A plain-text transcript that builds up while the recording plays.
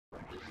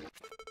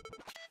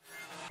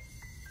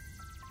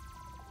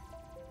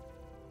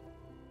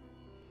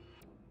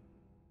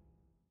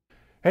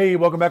Hey,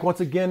 welcome back once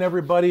again,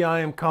 everybody.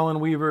 I am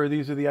Colin Weaver.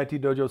 These are the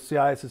IT Dojo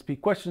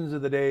CISSP questions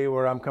of the day,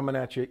 where I'm coming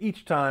at you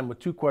each time with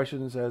two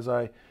questions as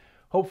I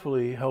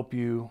hopefully help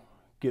you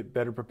get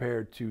better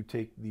prepared to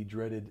take the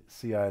dreaded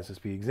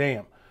CISSP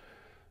exam.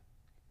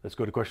 Let's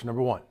go to question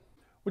number one.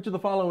 Which of the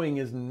following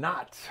is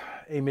not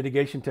a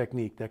mitigation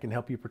technique that can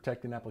help you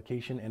protect an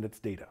application and its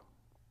data?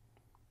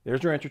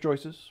 There's your answer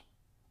choices.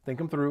 Think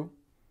them through.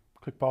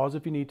 Click pause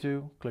if you need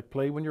to. Click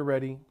play when you're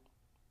ready.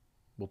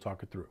 We'll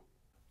talk it through.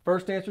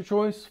 First answer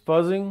choice,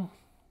 fuzzing.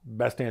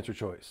 Best answer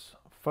choice.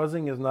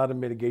 Fuzzing is not a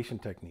mitigation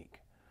technique.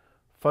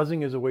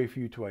 Fuzzing is a way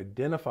for you to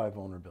identify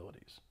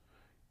vulnerabilities.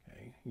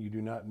 Okay? You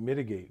do not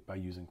mitigate by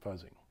using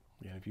fuzzing.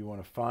 And if you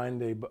want to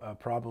find a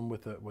problem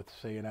with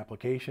say an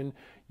application,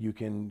 you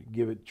can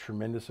give it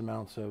tremendous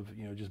amounts of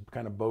just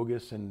kind of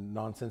bogus and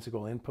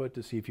nonsensical input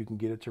to see if you can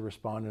get it to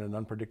respond in an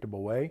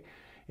unpredictable way.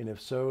 And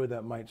if so,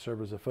 that might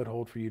serve as a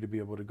foothold for you to be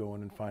able to go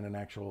in and find an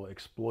actual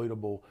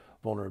exploitable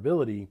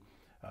vulnerability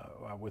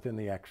within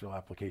the actual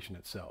application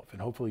itself.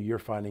 And hopefully you're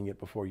finding it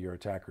before your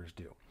attackers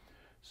do.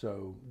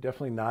 So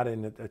definitely not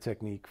a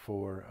technique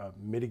for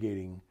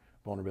mitigating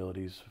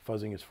vulnerabilities.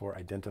 Fuzzing is for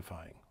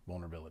identifying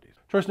vulnerabilities.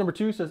 Choice number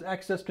two says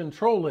access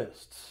control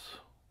lists.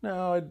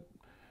 Now,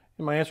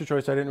 in my answer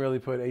choice, I didn't really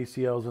put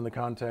ACLs in the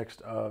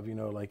context of,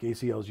 like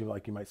ACLs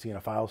you might see in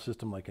a file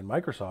system like in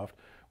Microsoft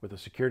with a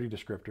security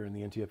descriptor in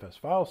the NTFS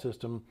file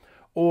system,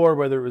 or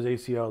whether it was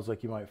ACLs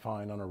like you might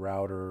find on a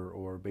router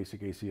or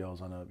basic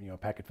ACLs on a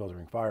packet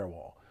filtering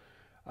firewall.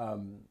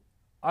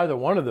 Either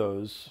one of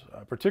those,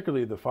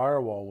 particularly the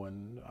firewall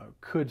one,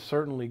 could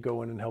certainly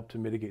go in and help to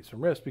mitigate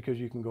some risk, because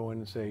you can go in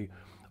and say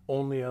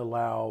only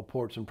allow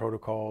ports and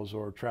protocols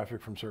or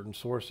traffic from certain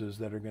sources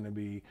that are going to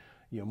be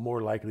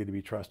more likely to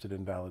be trusted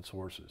and valid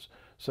sources.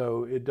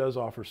 So it does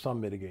offer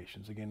some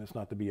mitigations. Again, it's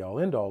not the be all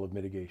end all of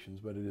mitigations,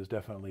 but it is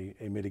definitely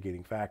a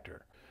mitigating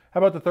factor. How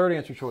about the third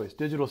answer choice,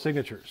 digital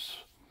signatures?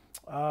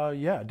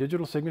 Yeah,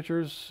 digital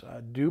signatures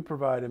do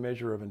provide a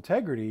measure of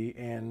integrity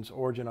and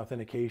origin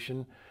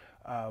authentication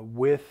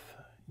with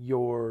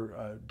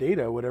your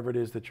data, whatever it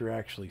is that you're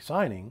actually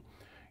signing.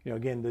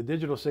 Again, the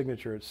digital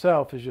signature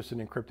itself is just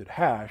an encrypted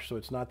hash, so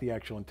it's not the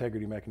actual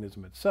integrity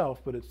mechanism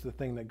itself, but it's the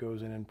thing that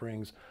goes in and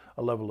brings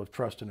a level of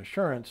trust and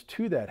assurance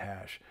to that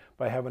hash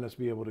by having us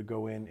be able to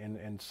go in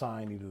and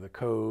sign either the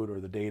code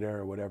or the data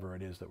or whatever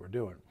it is that we're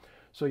doing.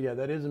 So yeah,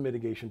 that is a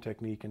mitigation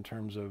technique in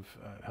terms of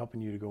helping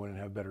you to go in and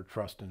have better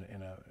trust in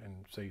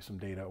say some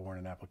data or in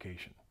an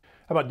application.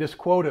 How about disk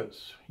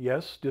quotas?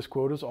 Yes, disk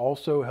quotas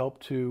also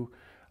help to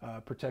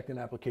protect an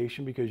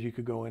application, because you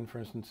could go in, for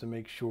instance, and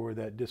make sure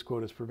that disk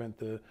quotas prevent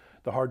the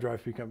hard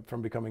drive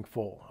from becoming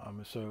full.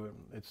 So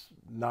it's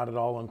not at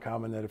all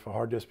uncommon that if a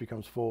hard disk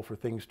becomes full, for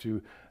things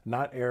to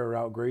not error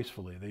out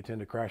gracefully. They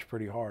tend to crash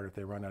pretty hard if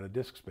they run out of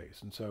disk space.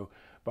 And so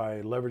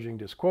by leveraging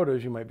disk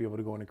quotas, you might be able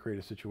to go in and create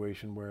a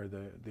situation where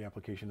the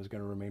application is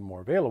going to remain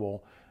more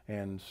available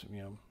and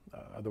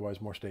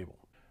otherwise more stable.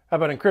 How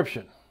about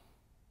encryption?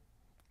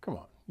 Come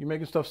on, you're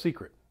making stuff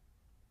secret.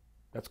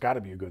 That's got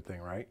to be a good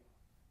thing, right?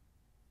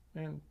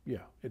 And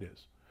yeah, it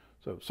is.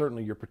 So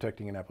certainly you're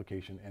protecting an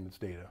application and its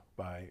data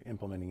by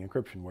implementing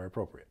encryption where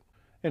appropriate.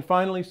 And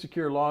finally,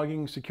 secure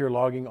logging. Secure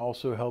logging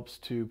also helps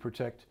to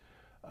protect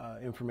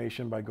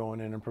information by going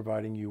in and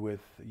providing you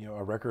with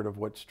a record of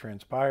what's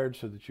transpired,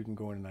 so that you can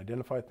go in and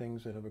identify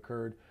things that have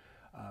occurred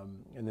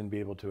and then be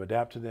able to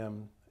adapt to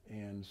them.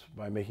 And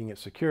by making it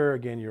secure,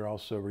 again, you're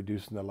also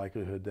reducing the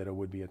likelihood that a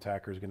would-be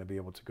attacker is going to be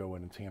able to go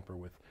in and tamper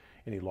with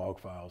any log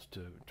files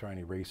to try and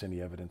erase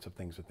any evidence of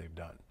things that they've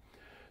done.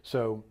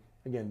 So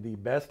again, the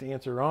best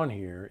answer on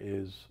here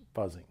is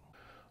fuzzing.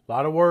 A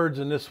lot of words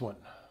in this one.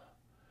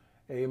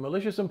 A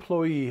malicious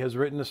employee has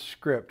written a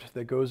script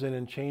that goes in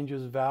and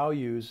changes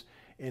values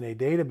in a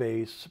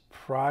database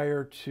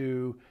prior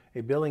to a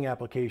billing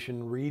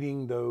application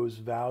reading those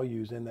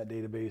values in that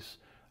database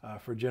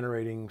for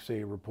generating,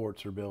 say,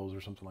 reports or bills or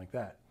something like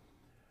that.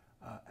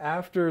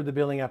 After the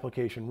billing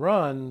application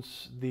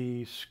runs,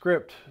 the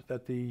script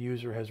that the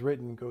user has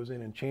written goes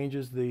in and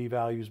changes the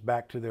values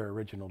back to their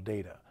original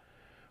data.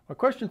 My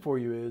question for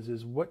you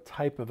is what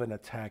type of an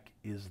attack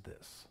is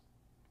this?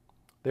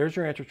 There's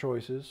your answer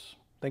choices.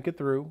 Think it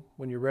through.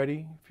 When you're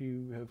ready, if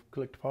you have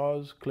clicked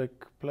pause,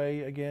 click play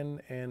again,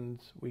 and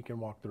we can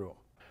walk through them.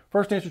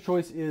 First answer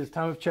choice is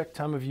time of check,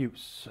 time of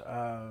use.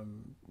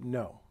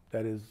 No,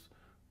 that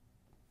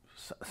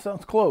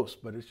sounds close,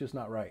 but it's just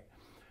not right.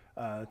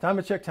 Time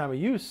of check, time of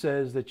use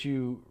says that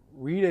you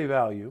read a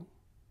value,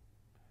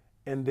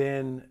 and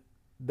then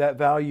that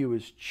value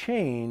is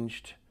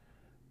changed.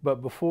 But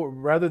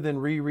rather than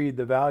reread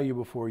the value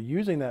before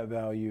using that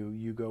value,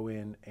 you go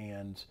in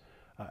and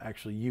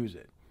actually use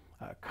it.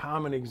 A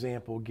common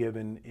example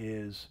given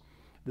is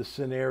the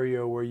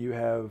scenario where you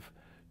have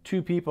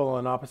two people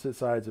on opposite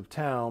sides of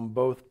town,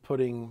 both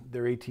putting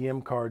their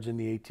ATM cards in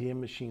the ATM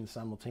machine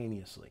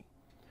simultaneously.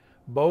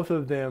 Both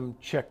of them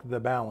check the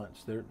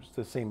balance. They're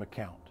the same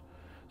account.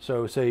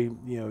 So say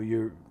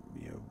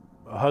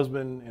a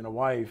husband and a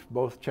wife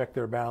both check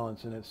their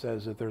balance, and it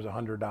says that there's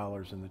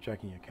 $100 in the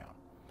checking account.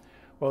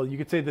 Well, you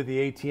could say that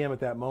the ATM at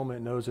that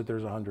moment knows that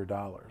there's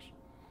 $100.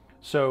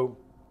 So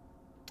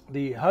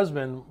the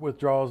husband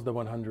withdraws the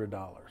 $100.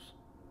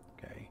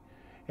 Okay.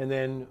 And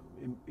then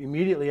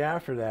immediately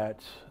after that,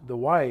 the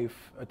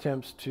wife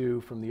attempts to,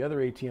 from the other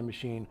ATM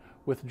machine,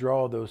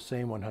 withdraw those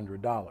same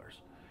 $100.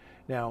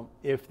 Now,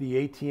 if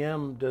the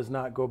ATM does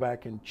not go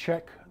back and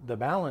check the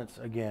balance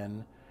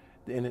again,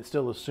 and it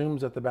still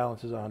assumes that the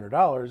balance is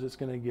 $100, it's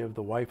going to give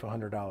the wife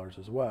 $100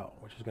 as well,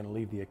 which is going to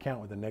leave the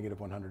account with a negative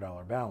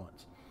 $100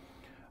 balance.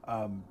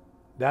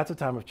 That's a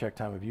time of check,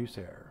 time of use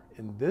error.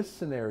 In this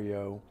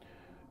scenario,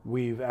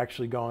 we've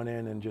actually gone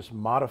in and just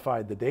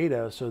modified the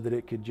data so that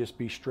it could just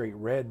be straight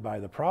read by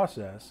the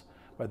process,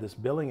 by this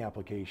billing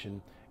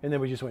application, and then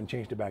we just went and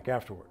changed it back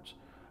afterwards.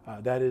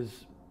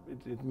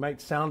 It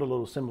might sound a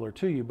little similar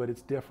to you, but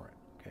it's different.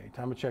 Okay,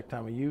 time of check,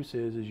 time of use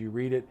is you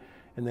read it,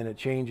 and then it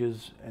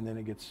changes, and then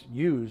it gets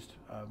used.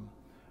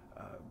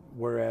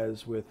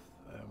 Whereas with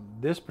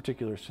this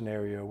particular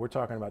scenario, we're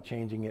talking about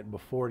changing it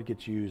before it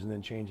gets used, and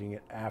then changing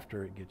it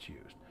after it gets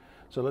used.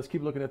 So let's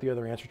keep looking at the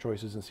other answer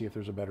choices and see if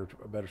there's a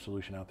better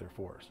solution out there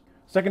for us.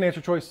 Second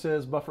answer choice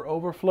says buffer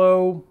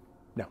overflow.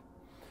 No.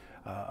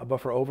 A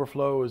buffer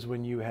overflow is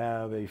when you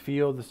have a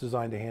field that's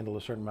designed to handle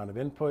a certain amount of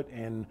input,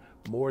 and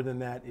more than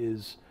that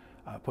is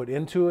put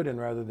into it, and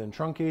rather than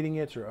truncating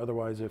it or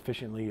otherwise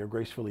efficiently or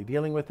gracefully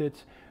dealing with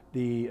it,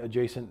 the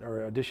adjacent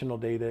or additional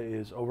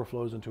data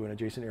overflows into an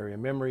adjacent area of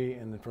memory,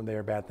 and then from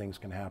there bad things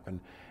can happen.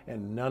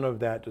 And none of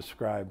that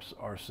describes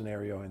our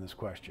scenario in this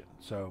question.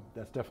 So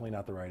that's definitely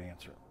not the right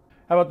answer.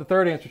 How about the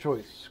third answer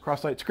choice?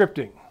 Cross-site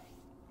scripting.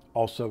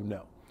 Also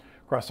no.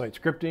 Cross-site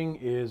scripting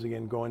is,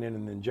 again, going in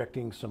and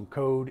injecting some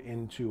code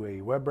into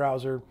a web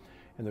browser,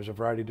 and there's a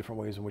variety of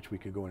different ways in which we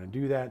could go in and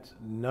do that.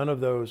 None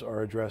of those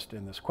are addressed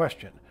in this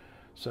question.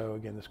 So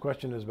again, this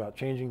question is about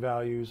changing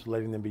values,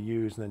 letting them be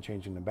used, and then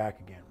changing them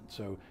back again.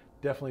 So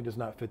definitely does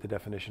not fit the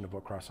definition of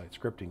what cross-site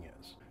scripting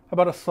is. How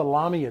about a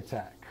salami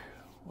attack?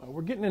 Well,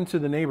 we're getting into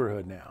the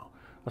neighborhood now.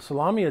 A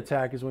salami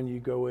attack is when you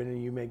go in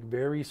and you make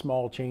very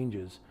small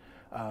changes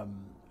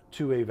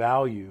to a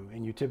value,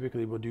 and you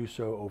typically will do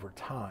so over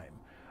time.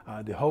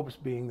 The hopes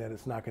being that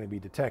it's not going to be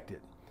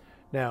detected.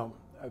 Now,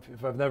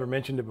 if I've never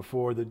mentioned it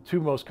before, the two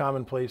most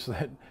common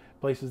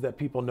places that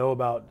people know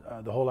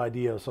about the whole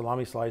idea of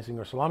salami slicing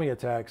or salami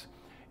attacks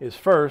is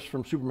first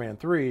from Superman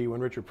 3 when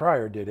Richard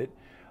Pryor did it,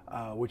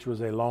 which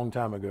was a long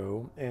time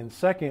ago, and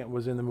second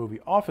was in the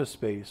movie Office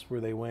Space, where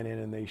they went in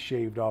and they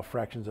shaved off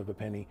fractions of a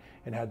penny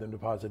and had them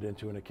deposited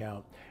into an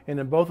account. And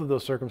in both of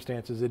those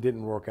circumstances, it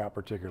didn't work out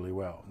particularly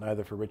well,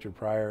 neither for Richard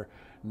Pryor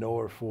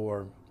nor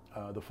for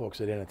the folks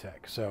at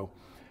Initech. So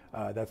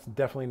that's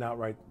definitely not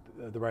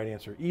the right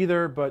answer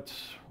either, but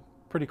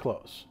pretty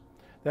close.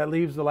 That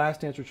leaves the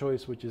last answer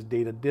choice, which is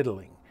data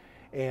diddling.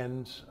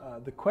 And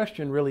the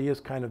question really is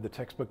kind of the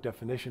textbook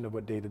definition of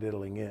what data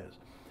diddling is.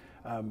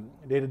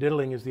 Data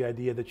diddling is the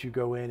idea that you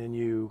go in and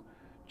you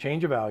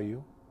change a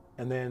value,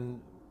 and then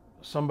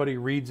somebody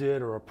reads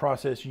it or a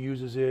process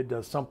uses it,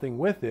 does something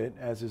with it,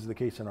 as is the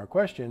case in our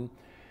question,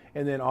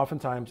 and then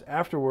oftentimes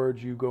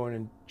afterwards you go in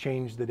and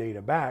change the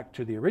data back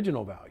to the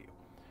original value.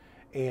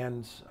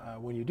 And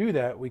when you do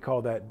that, we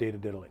call that data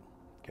diddling.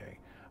 Okay.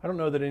 I don't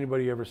know that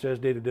anybody ever says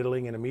data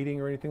diddling in a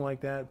meeting or anything like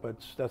that, but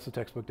that's the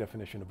textbook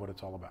definition of what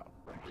it's all about.